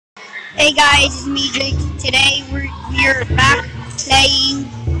Hey guys, it's me Jake. Today we're back playing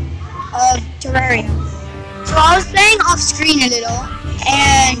Terraria. So I was playing off screen a little,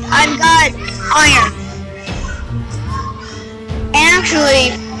 and I've got iron. And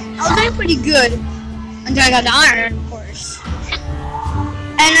actually, I was doing pretty good until I got the iron, of course.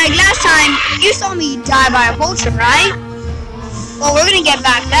 And like last time, you saw me die by a vulture, right? Well, we're gonna get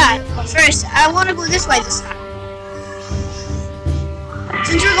back that. But first, I want to go this way this time.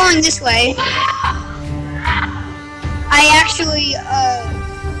 Since we're going this way, I actually,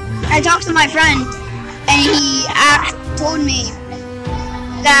 I talked to my friend, and he told me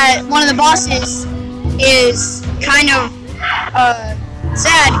that one of the bosses is kind of,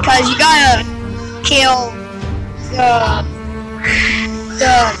 sad, because you gotta kill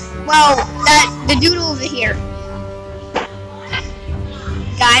the dude over here.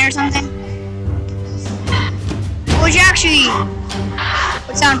 Guy or something. Which actually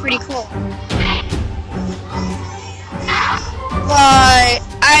would sound pretty cool. But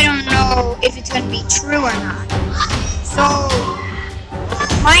I don't know if it's going to be true or not. So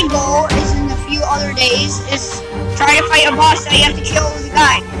my goal is in a few other days is try to fight a boss that you have to kill the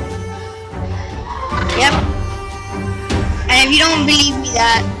guy. Yep. And if you don't believe me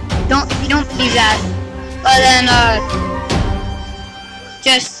that, if you don't believe that, well then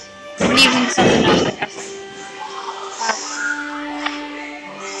just believe in something else, I guess.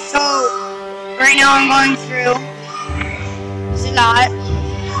 So right now I'm going through. There's a lot,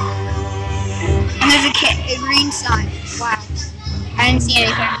 and there's a green sign. Wow, I didn't see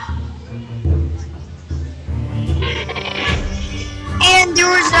anything. And there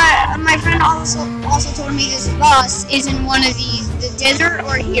was my friend also told me this boss is in one of these, the desert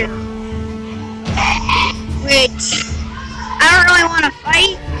or here, which I don't really want to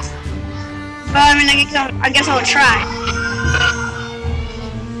fight, but I mean I guess I'll try.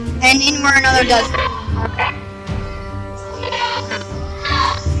 And in where another desert. Okay.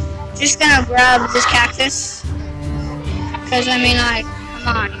 Just gonna grab this cactus. Because I mean, like,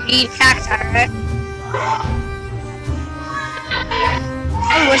 come on, you need cacti, right?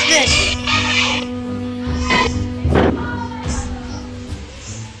 Oh, what's this?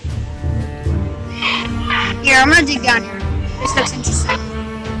 Here, I'm gonna dig down here. This looks interesting.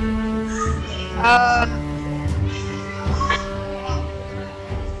 I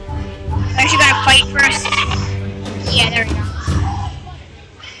actually gotta fight first. Yeah, there we go.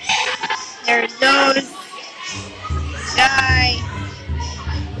 There's those. Die.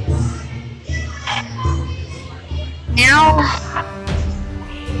 Now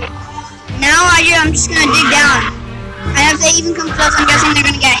I'm just gonna dig down. And if they even come close, I'm guessing they're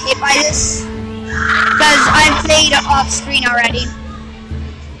gonna get hit by this. Because I've played off screen already.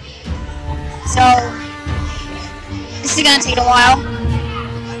 So this is gonna take a while.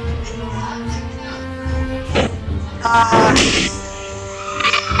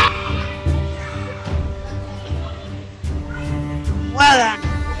 Well then.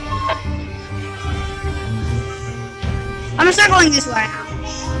 I'm gonna start going this way now.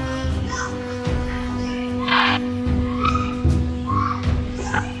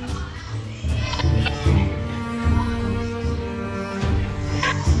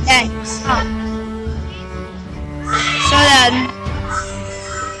 Thanks. So then,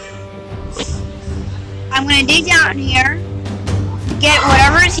 I'm gonna dig down here, get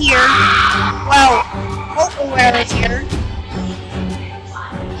whatever is here, well, hopefully whatever is here,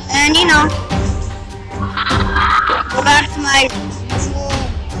 and you know, go back to my usual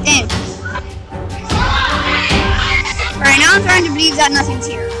thing. Right now I'm trying to believe that nothing's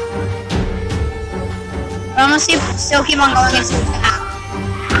here. But I'm gonna still keep on going and see what's gonna happen.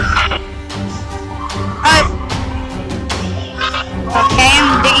 Okay,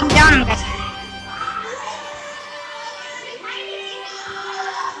 I'm digging down, I'm guessing.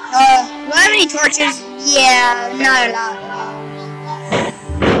 Do I have any torches? Yeah, not a lot.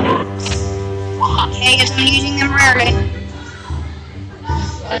 Okay, I guess I'm using them rarely.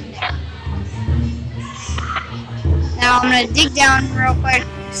 Now I'm gonna dig down real quick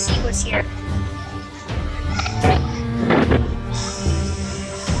and see what's here.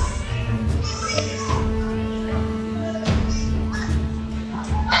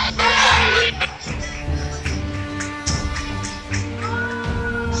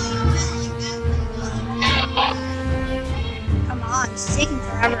 Come on, it's taking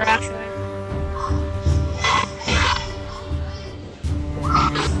forever actually.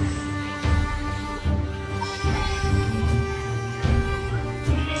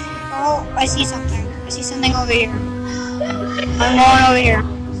 Oh, I see something. I see something over here. I'm going over here.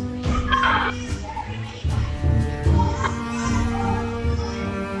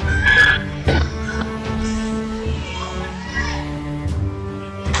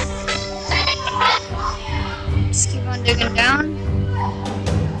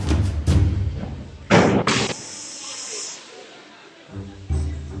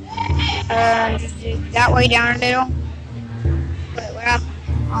 Just do that way down a little. Wait, what happened?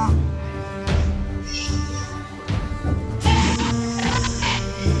 Oh.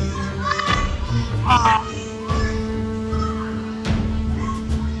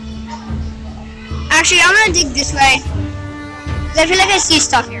 Actually, I'm gonna dig this way. Cause I feel like I see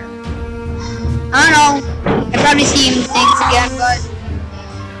stuff here. I don't know. I probably see things again, but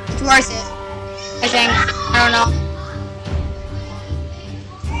it's worth it. I think. I don't know.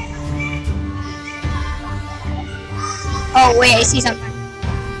 Oh wait, I see something.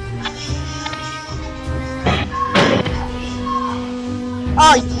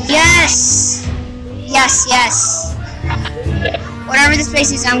 Oh yes, yes, yes. Whatever the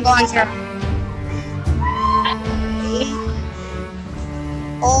space is, I'm going through.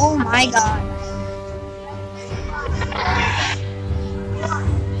 Oh my god.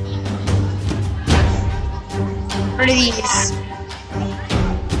 What are these?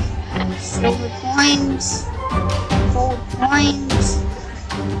 Silver coins, gold coins,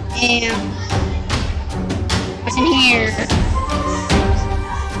 and what's in here?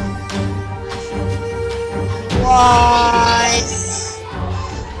 What?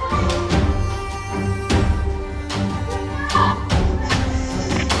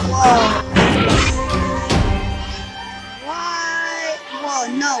 Whoa. What? Whoa,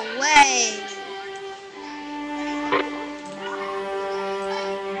 no way.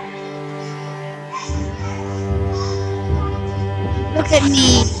 Look at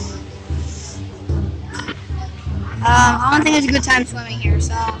me. I don't think it's a good time swimming here,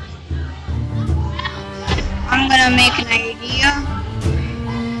 so I'm gonna make an idea.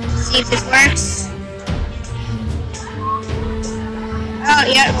 See if this works. Oh,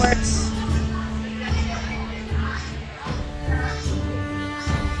 yeah, it works.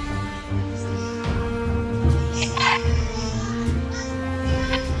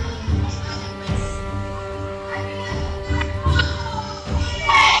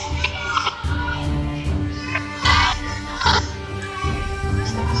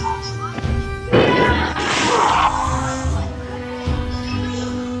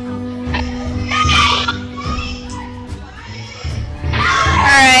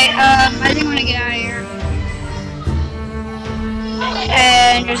 I think I'm gonna get out of here.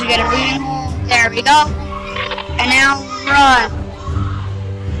 And just get a breathing hole. There we go. And now run.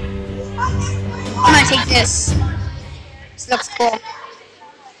 I'm gonna take this. This looks cool.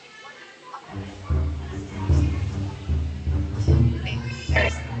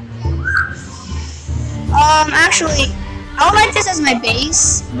 Actually, I would like this as my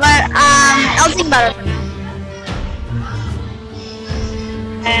base, but I'll think about it for now.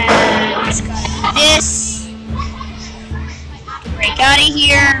 And just gotta do this. Break out of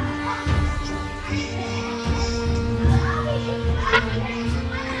here.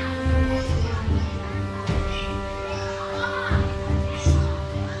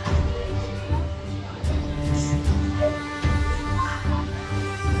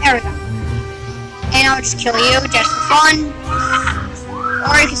 There we go. And I'll just kill you just for fun.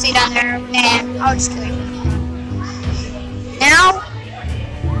 Or you can stay down there and I'll just kill you. Now,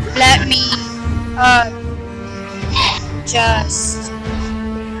 let me, I'll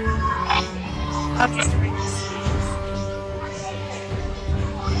just bring this.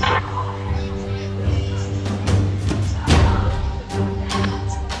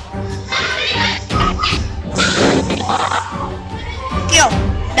 Kill.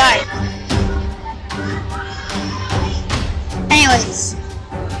 Die. Anyways.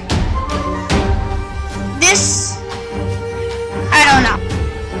 This, I don't know.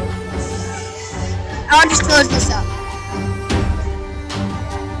 I'll just close this up.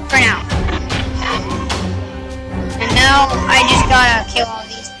 For now. And now I just gotta kill all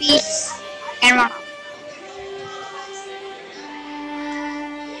these peeps and run off.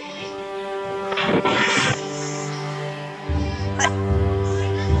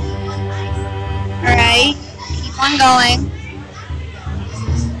 Alright, keep on going.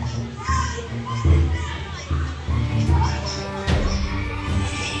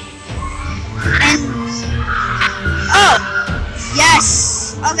 Oh,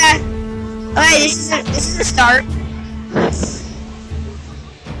 yes. Okay. Okay, this is a start. I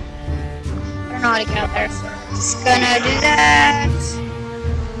don't know how to get out there, so I'm just gonna do that.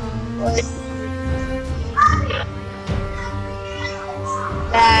 Put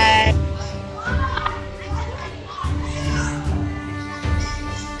that.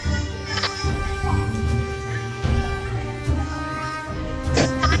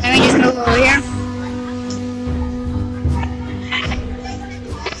 Let me just move over here.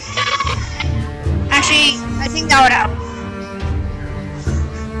 Actually, I think that would help.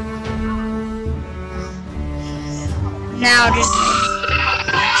 Now, just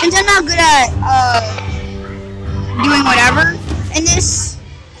since I'm not good at doing whatever in this,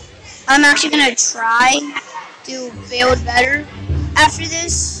 I'm actually gonna try to build better after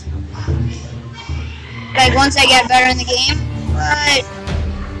this. Like once I get better in the game, but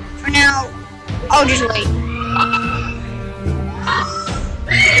for now, I'll just wait.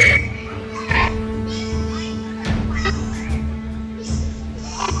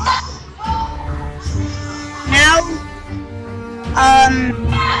 Now,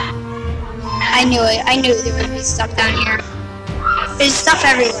 I knew it. I knew there would be stuff down here. There's stuff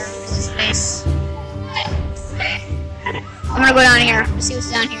everywhere in this place. I'm gonna go down here. Let's see what's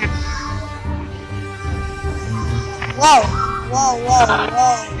down here. Whoa! Whoa! Whoa!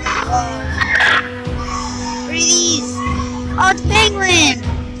 Whoa! Whoa! What are these? Oh, it's a penguin!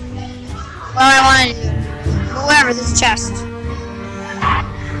 Well, I wanted to do it. But whatever, there's a chest.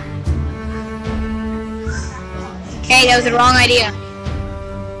 Okay, that was the wrong idea.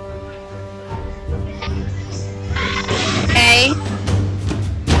 Okay.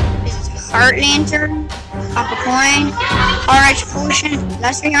 This is a heart lantern, copper coin, RH potion,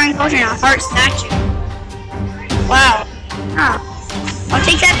 lesser healing potion, and a heart statue. Wow. Huh. I'll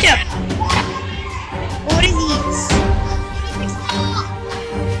take that too. What are these?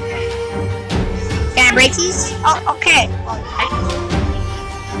 Can I break these? Oh, okay.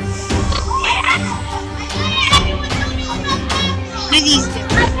 What do these do?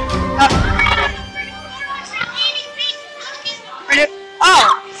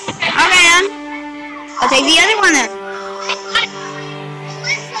 Oh. Okay then. I'll take the other one then.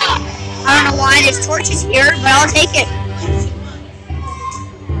 I don't know why this torch is here, but I'll take it.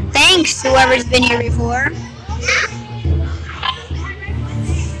 Thanks, whoever's been here before.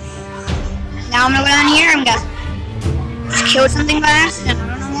 Now I'm gonna go down here and just kill something by accident. I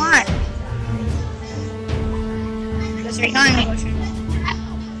don't know why. That's a healing potion.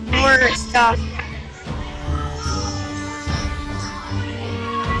 More stuff.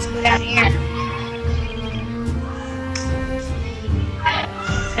 Let's go down here.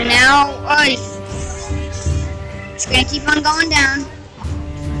 So now, just gonna keep on going down.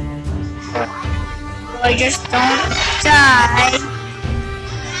 So I just don't die.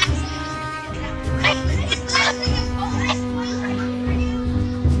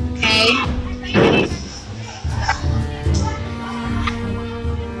 Okay.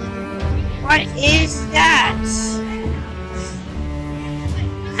 What is that?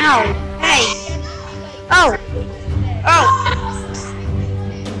 Ow. Hey. Oh. Oh.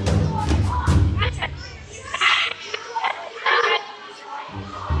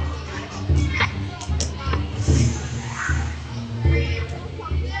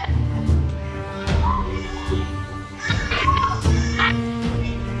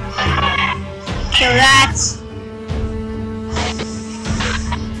 Kill that.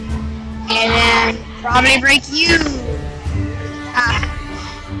 And then probably break you. Ah.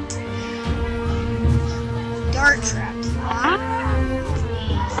 Dart traps.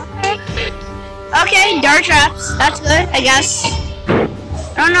 Okay, dart traps. That's good, I guess.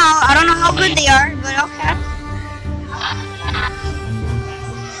 I don't know how good they are, but okay.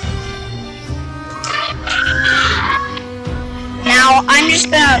 Now I'm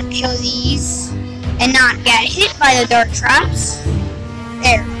just gonna kill these and not get hit by the dart traps.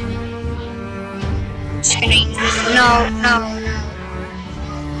 There. Just gonna use this. No.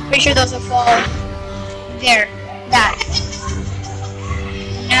 Pretty sure those will fall. There. That.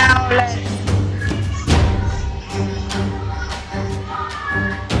 Now let's.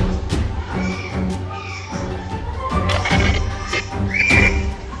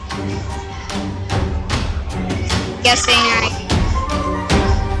 Guessing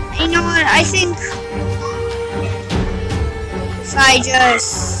you know what, I think if I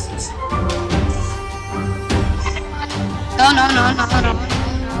just no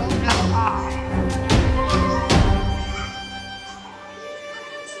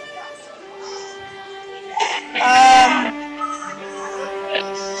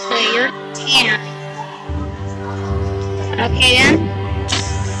so you're Tanner. Okay then,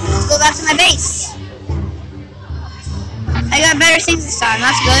 let's go back to my base. I got better things this time,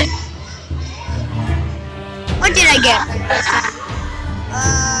 that's good. What did I get this time?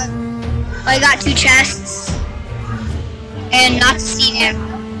 I got 2 chests. And not to see them.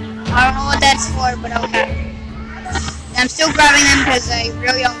 I don't know what that's for, but okay. And I'm still grabbing them because I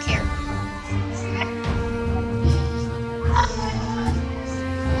really don't care.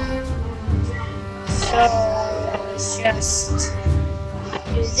 So, let's just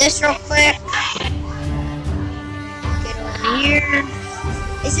do this real quick. Here.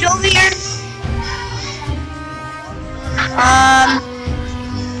 Is it over here?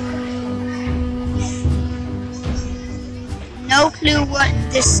 No clue what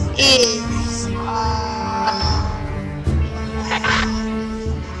this is.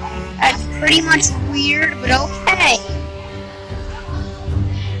 That's pretty much weird, but okay.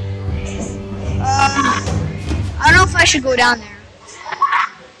 I don't know if I should go down there.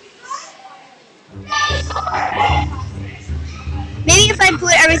 Maybe if I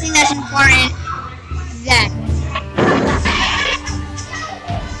put everything that's important, then.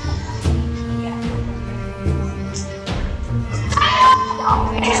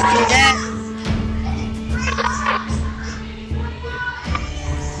 Let me just do that.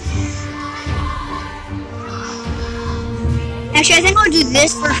 Actually, I think I'll do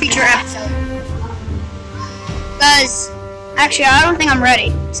this for a future episode. Because, actually, I don't think I'm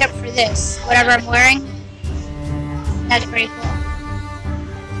ready, except for this. Whatever I'm wearing. That's pretty cool.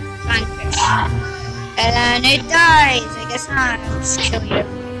 Flying fish. And then it dies. I guess not. I'll just kill you.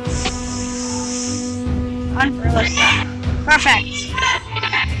 Unfurl stuff. Perfect.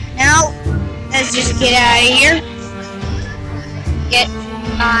 Now, let's just get out of here. Get to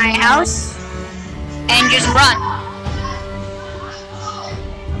my house. And just run.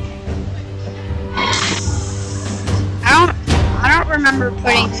 I don't remember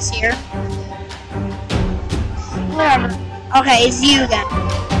putting this here. Whatever. Okay, it's you then.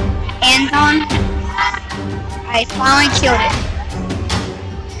 Anton. I finally killed it.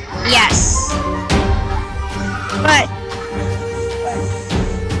 Yes. But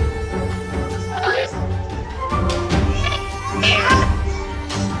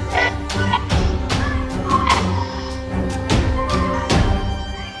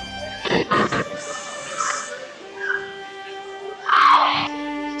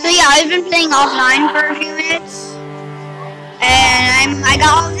I've been playing offline for a few minutes, and I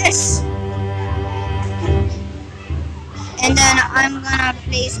got all this, and then I'm gonna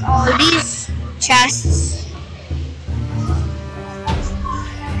place all these chests,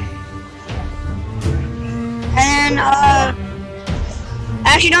 and I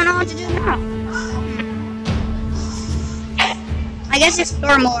actually don't know what to do now. I guess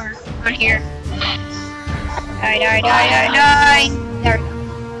explore more on here. Die. There we go.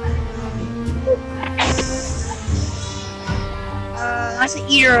 That's the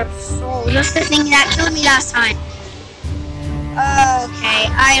eater of souls. That's the thing that killed me last time. Okay,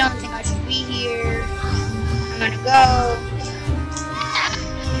 I don't think I should be here. I'm gonna go.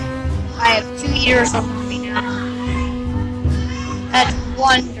 I have 2 eaters on me now. That's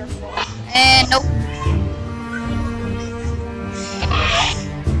wonderful. And nope.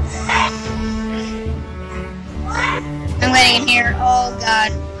 I'm getting in here. Oh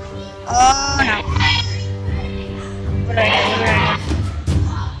god. Oh no. What do I do?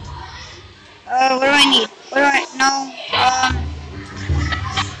 What do I need? What do I, no,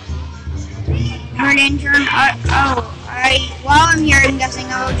 turn intern, while I'm here, I'm guessing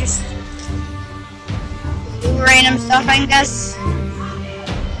I'll just do random stuff, I guess.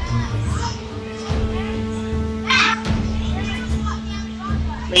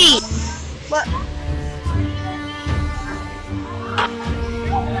 Wait, what?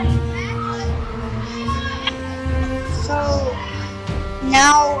 So,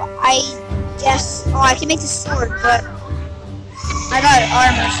 now I guess, oh, I can make the sword, but I got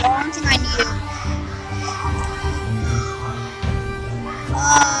armor, so I don't think I need it.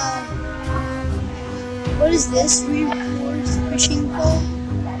 What is this? Reinforced fishing pole?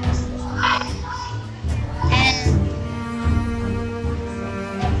 And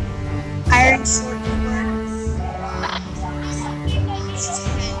iron sword.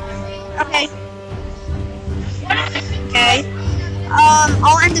 Okay. Okay.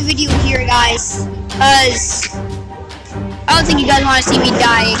 I'll end the video here, guys, because I don't think you guys want to see me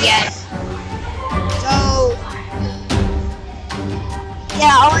die again. So,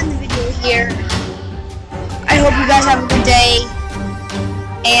 yeah, I'll end the video here. I hope you guys have a good day,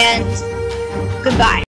 and goodbye.